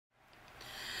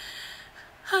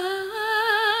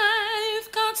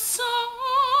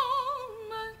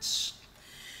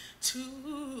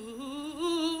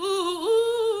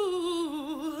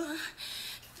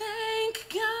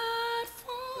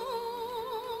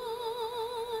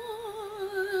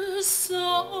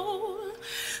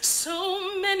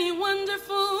many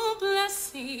wonderful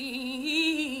blessings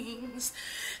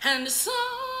and so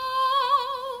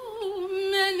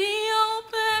many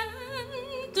open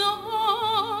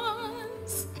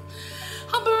doors.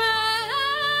 A brand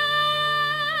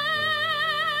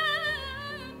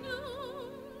new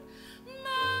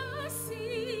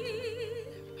mercy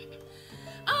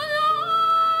along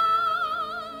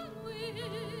with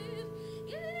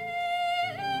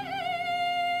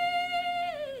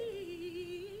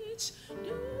each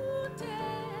new day.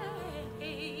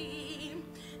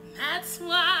 That's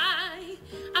why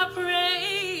I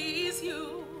praise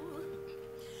you.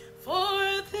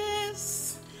 For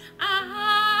this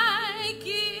I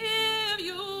give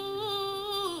you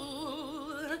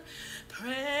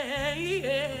praise.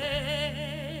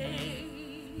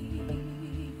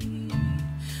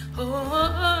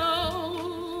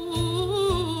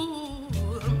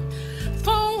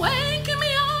 For waking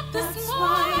me up this That's morning.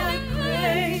 why I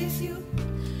praise you.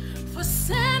 For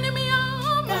sending me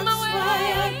on That's my why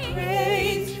way. I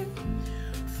praise you.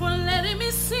 For letting me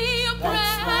see a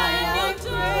That's why I brand new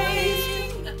praise you.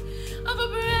 dawning of a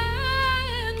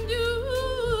brand new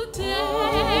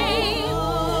day.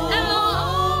 And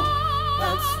Lord,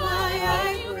 That's why I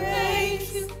praise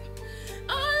you.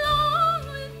 along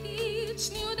with each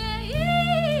new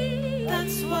day.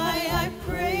 That's why I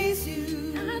praise you.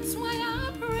 That's why I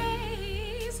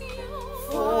praise you.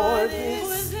 For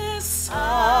this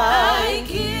I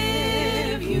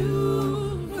give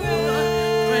you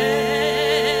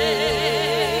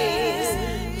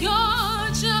praise. You're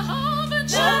Jehovah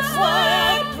That's why I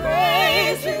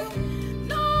praise you.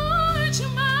 Lord,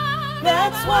 you're my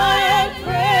That's why I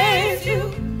praise you.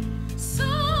 So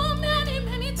many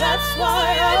times. That's why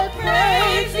I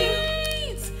praise you.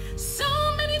 So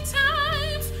many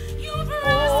times you've Oh,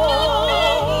 rescued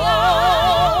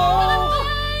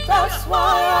me. that's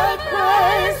why I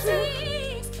praise you.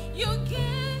 You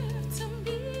give to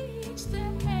me each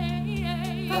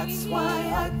day. That's why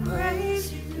I praise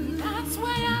you. That's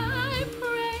why I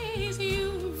praise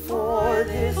you. For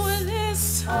this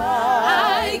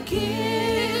I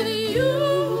give you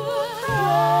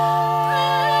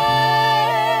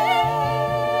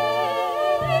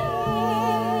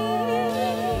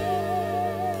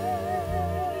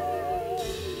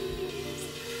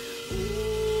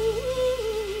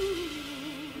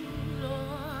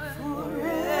Lord, for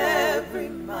every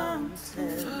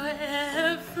mountain. for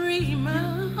every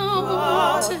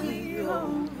Brought mountain. me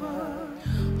over.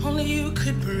 Only you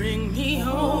could bring me For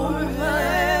over.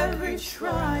 every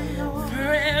trial.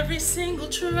 For every single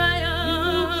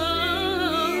trial.